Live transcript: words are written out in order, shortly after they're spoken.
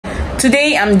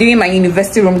Today I'm doing my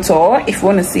university room tour. If you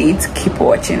want to see it, keep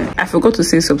watching. I forgot to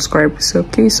say subscribe, so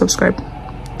please subscribe.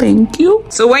 Thank you.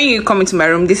 So when you come into my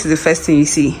room, this is the first thing you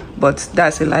see, but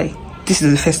that's a lie. This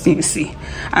is the first thing you see,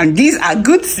 and these are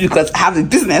goods because I have a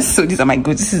business, so these are my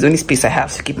goods. This is the only space I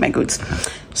have to keep my goods.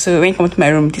 So when you come to my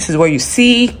room, this is what you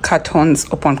see: cartons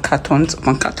upon cartons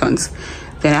upon cartons.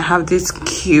 Then I have this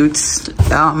cute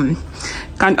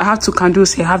I have two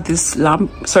candles here. I have this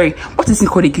lamp. Sorry, what is it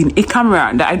called again? A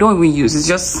camera that I don't even use.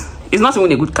 It's not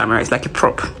even a good camera. It's like a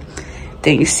prop.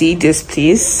 Then you see this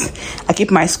place. I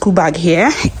keep my school bag here.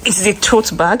 It's a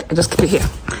tote bag. I just keep it here.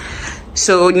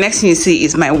 So next thing you see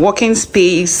is my working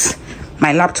space,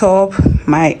 my laptop,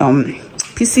 my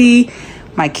PC,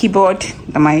 my keyboard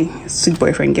that my sweet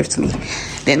boyfriend gave to me.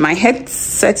 Then my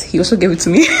headset, he also gave it to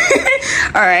me.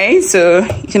 All right, so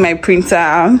you see my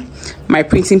printer, my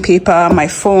printing paper, my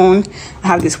phone. I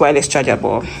have this wireless charger,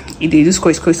 but it does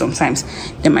squeeze sometimes.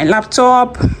 Then my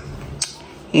laptop.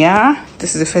 Yeah,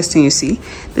 this is the first thing you see.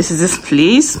 This is this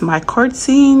place, my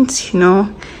curtains, you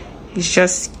know. It's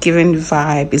just giving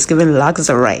vibe. It's giving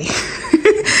luxury.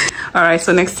 All right,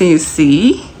 so next thing you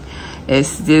see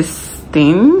is this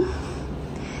thing.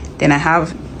 Then I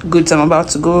have goods I'm about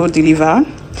to go deliver.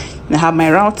 And I have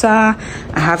my router.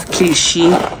 I have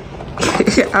cliche.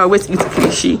 I always eat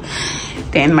cliche.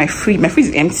 Then my fridge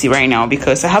is empty right now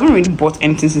because I haven't really bought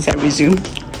anything since I resumed.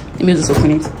 Let me just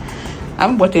open it. I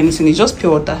haven't bought anything. It's just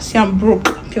pure water. See, I'm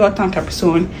broke. Pure water and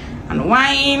Capri and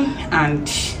wine and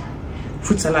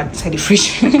fruit salad inside the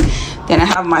fridge. Then I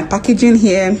have my packaging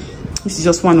here. This is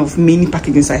just one of many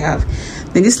packages I have.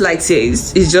 Then this light here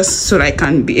is just so that I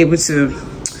can be able to,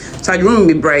 so the room will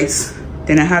be bright.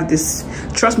 Then I have this.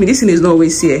 Trust me, this thing is not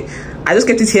always here. I just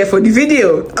kept it here for the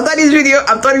video. After this video,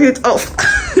 I'm turning it off.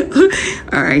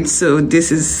 All right, so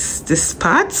this is this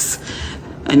part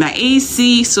and my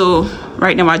AC. So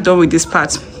right now we're done with this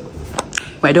part.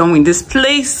 We're done with this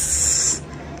place,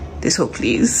 this whole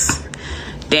place.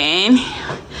 Then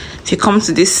if you come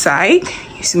to this side,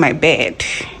 you see my bed.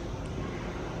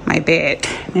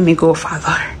 Let me go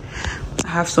further. I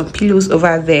have some pillows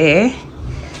over there.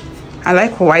 I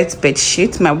like white bed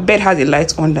sheet. My bed has a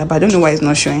light under, but I don't know why it's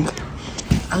not showing.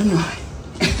 I don't know.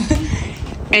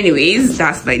 Anyways,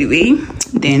 that's by the way.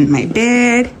 Then my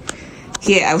bed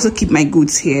here. I also keep my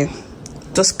goods here,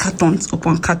 just cartons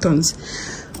upon cartons.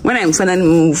 When I finally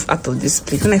move out of this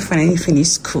place, when I finally finish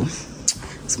school,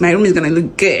 so my room is gonna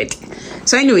look good.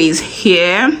 So anyways,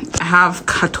 here I have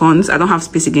cartons. I don't have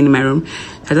space again in my room.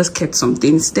 I just kept some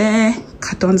things there.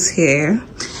 Cartons here.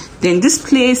 Then this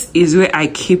place is where I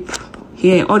keep,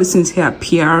 here all the things here are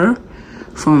PR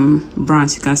from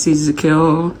brands. You can see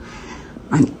Ezekiel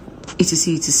and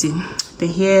etc. Then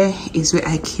here is where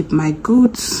I keep my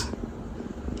goods.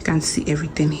 You can see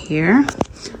everything here.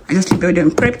 I just keep all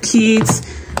them prep kits,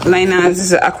 liners.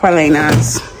 These are aqua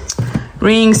liners,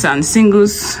 rings and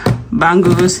singles,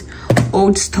 bangles,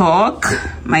 old stock,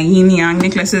 my yin yang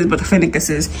necklaces, butterfly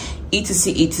necklaces,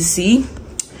 etc.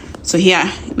 So here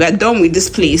we are done with this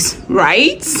place,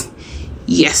 right?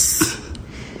 Yes.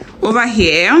 Over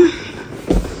here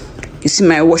you see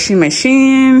my washing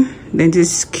machine. Then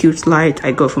this cute light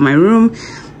I got for my room.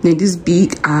 Then this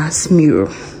big ass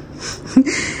mirror.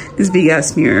 This big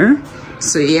ass mirror.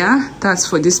 So yeah, that's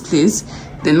for this place.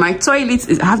 Then my toilet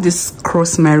is, I have this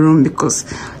across my room because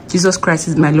Jesus Christ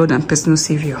is my Lord and personal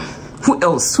Savior. Who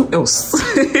else?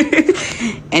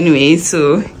 Anyway,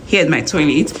 so here's my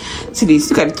toilet. See this,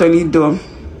 look at the toilet door.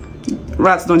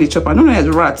 Rats don't they chop. I don't know, it's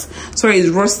rats. Sorry, it's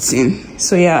rusting.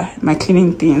 So yeah, my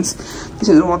cleaning things. This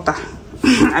is water.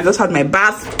 I just had my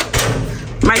bath.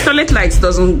 My toilet light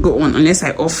doesn't go on unless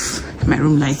I off my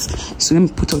room lights. So let me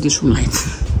put off this room light.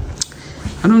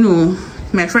 I don't know.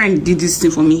 My friend did this thing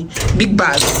for me. Big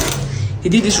bag. He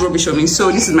did this rubbish on me.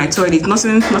 So this is my toilet.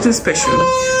 Nothing special.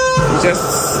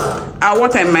 Just our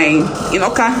water in my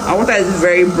our water is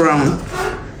very brown.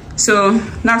 So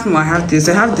that's why I have this.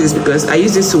 I have this because I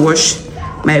use this to wash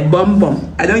my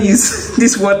bum. I don't use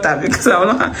this water because I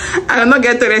will not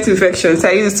get toilet infection. So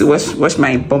I use it to wash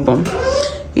my bum.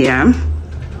 Yeah.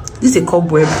 This is a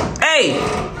cobweb. Hey.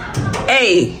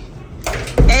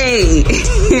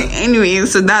 Anyway,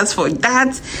 so that's for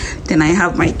that. Then I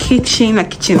have my kitchen. My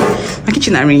kitchen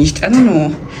arranged. I don't know.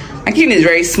 My kitchen is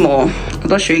very small.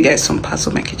 I'll show you guys some parts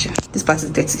of my kitchen. This part is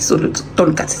dirty, so don't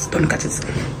look at it.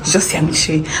 Just here, let me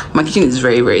show you. My kitchen is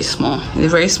very, very small. It's a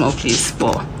very small place,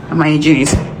 but I'm managing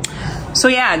it. So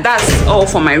yeah, that's all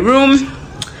for my room.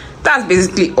 That's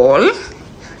basically all.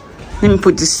 Let me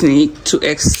put this in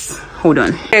 2x. Hold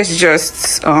on. It's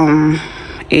just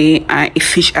a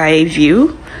fish eye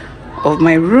view of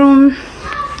my room.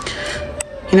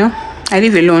 You know, I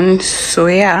live alone, so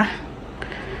yeah,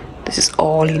 this is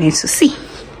all you need to see.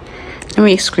 Let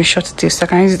me screenshot this so I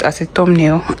can use it as a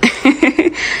thumbnail.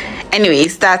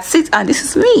 Anyways, that's it, and this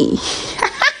is me.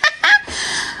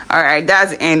 All right,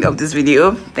 that's the end of this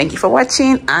video. Thank you for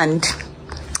watching, and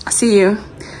I'll see you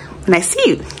when I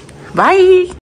see you. Bye.